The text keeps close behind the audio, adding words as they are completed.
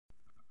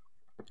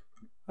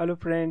Hello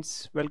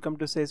friends, welcome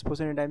to Salesforce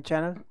Anytime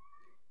channel.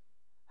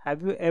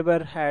 Have you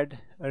ever had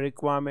a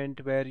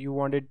requirement where you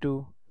wanted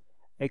to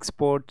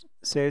export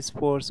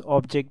Salesforce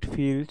object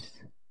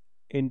fields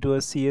into a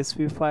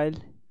CSV file?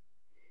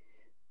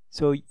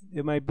 So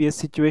there might be a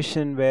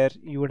situation where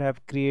you would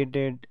have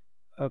created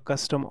a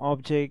custom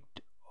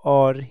object,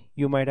 or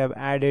you might have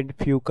added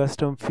few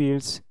custom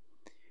fields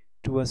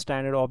to a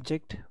standard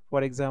object,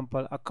 for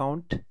example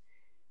account,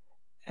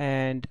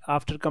 and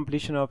after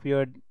completion of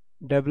your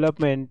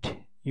development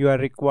you are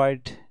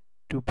required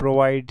to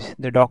provide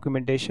the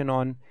documentation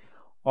on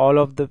all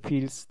of the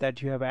fields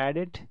that you have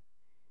added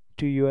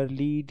to your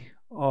lead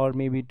or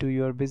maybe to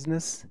your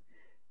business.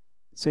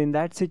 So in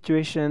that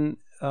situation,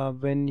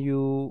 when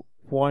you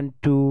want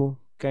to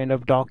kind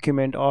of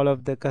document all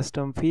of the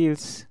custom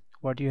fields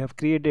what you have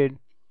created,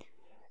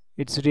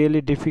 it's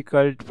really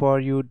difficult for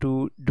you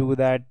to do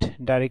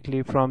that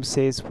directly from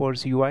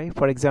Salesforce UI.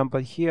 For example,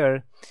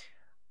 here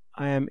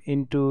I am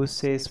into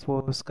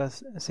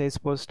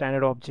Salesforce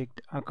standard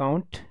object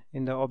account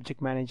in the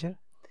object manager,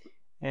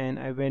 and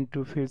I went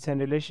to fields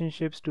and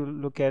relationships to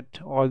look at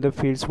all the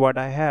fields what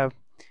I have.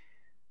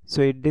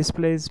 So it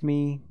displays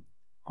me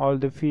all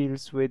the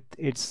fields with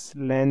its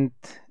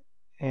length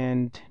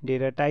and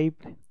data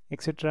type,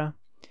 etc.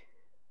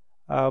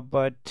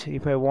 But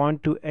if I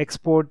want to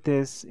export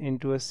this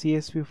into a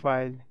CSV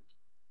file,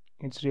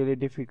 it's really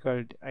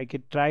difficult. I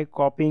could try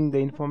copying the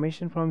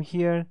information from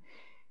here,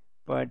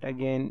 but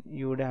again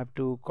you would have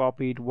to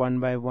copy it one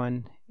by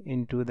one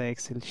into the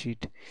Excel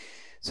sheet.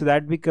 So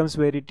that becomes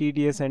very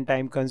tedious and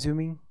time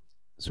consuming.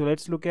 So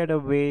let's look at a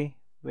way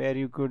where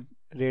you could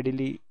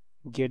readily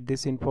get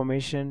this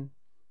information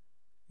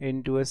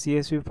into a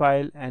CSV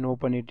file and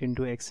open it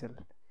into Excel.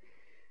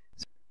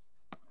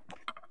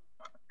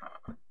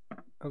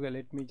 Okay,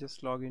 let me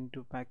just log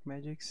into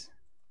PackMagics.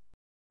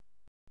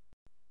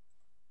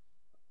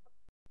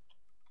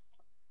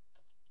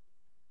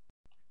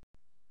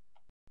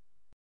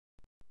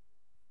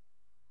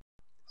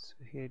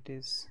 So here it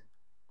is,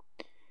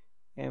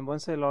 and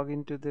once I log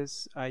into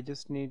this, I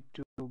just need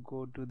to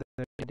go to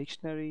the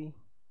dictionary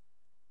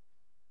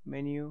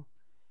menu,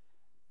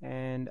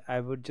 and I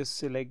would just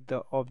select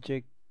the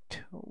object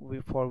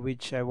for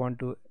which I want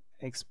to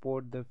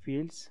export the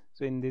fields.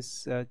 So in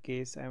this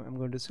case I'm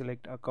going to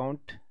select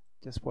account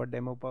just for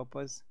demo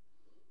purpose.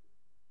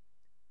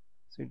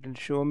 So it will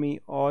show me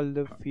all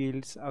the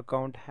fields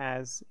account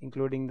has,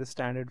 including the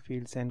standard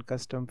fields and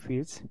custom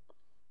fields.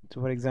 So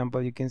for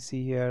example, you can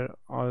see here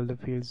all the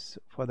fields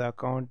for the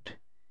account.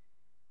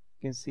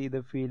 You can see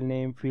the field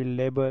name, field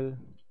label,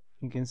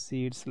 you can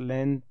see its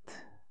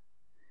length.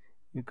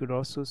 You could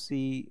also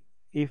see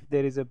if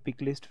there is a pick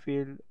list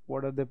field,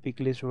 what are the pick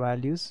list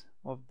values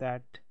of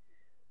that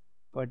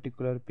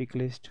particular pick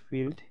list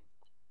field.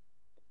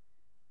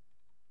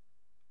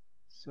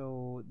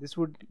 So this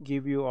would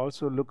give you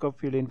also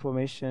lookup field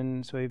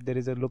information. So if there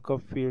is a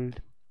lookup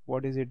field,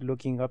 what is it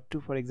looking up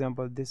to? For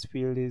example, this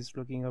field is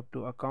looking up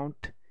to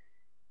account,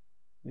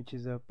 which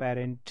is a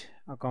parent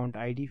account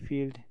ID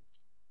field.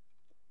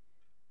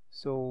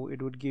 So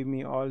it would give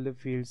me all the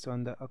fields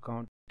on the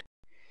account.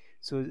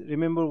 So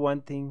remember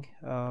one thing,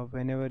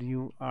 whenever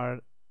you are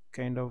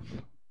kind of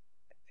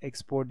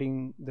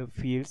exporting the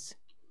fields,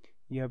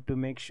 you have to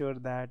make sure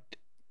that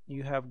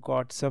you have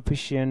got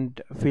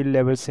sufficient field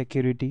level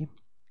security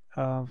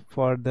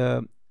for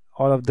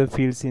all of the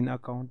fields in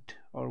account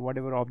or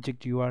whatever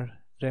object you are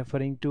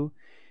referring to.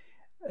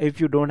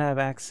 If you don't have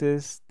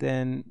access,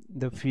 then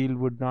the field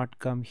would not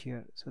come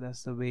here. So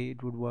that's the way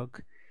it would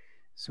work.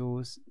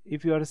 So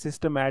if you are a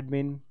system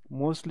admin,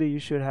 mostly you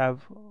should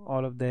have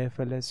all of the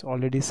FLS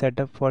already set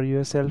up for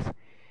yourself.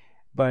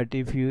 But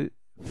if you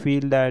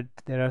feel that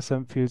there are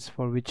some fields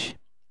for which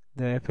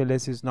the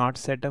FLS is not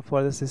set up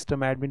for the system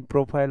admin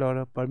profile or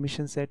a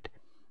permission set,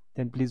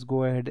 then please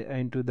go ahead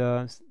into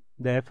the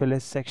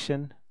FLS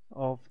section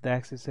of the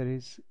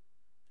accessories,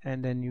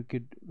 and then you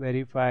could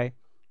verify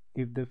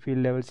if the field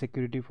level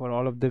security for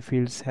all of the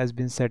fields has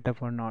been set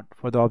up or not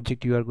for the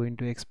object you are going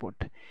to export.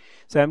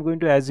 So I'm going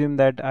to assume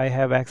that I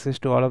have access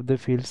to all of the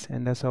fields,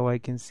 and that's how I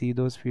can see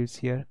those fields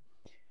here.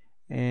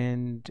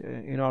 And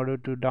in order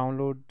to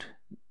download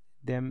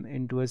them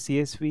into a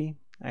CSV,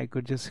 I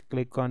could just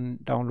click on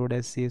download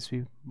as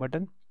CSV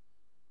button,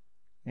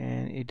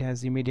 and it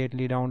has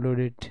immediately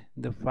downloaded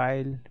the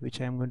file,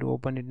 which I'm going to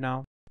open it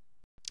now.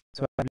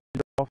 So I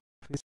will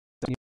Office,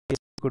 you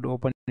could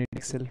open an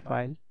Excel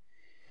file.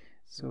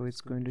 So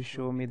it's going to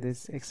show me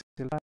this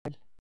Excel file,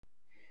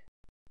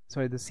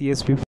 sorry, the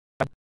CSV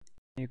file.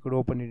 You could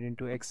open it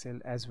into Excel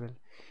as well.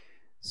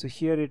 So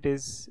here it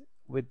is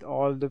with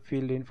all the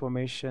field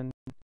information,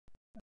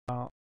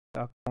 the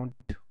account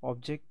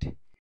object,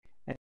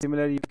 and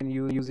similarly you can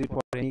use it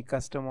for any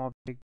custom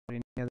object or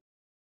any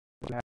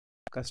other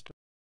custom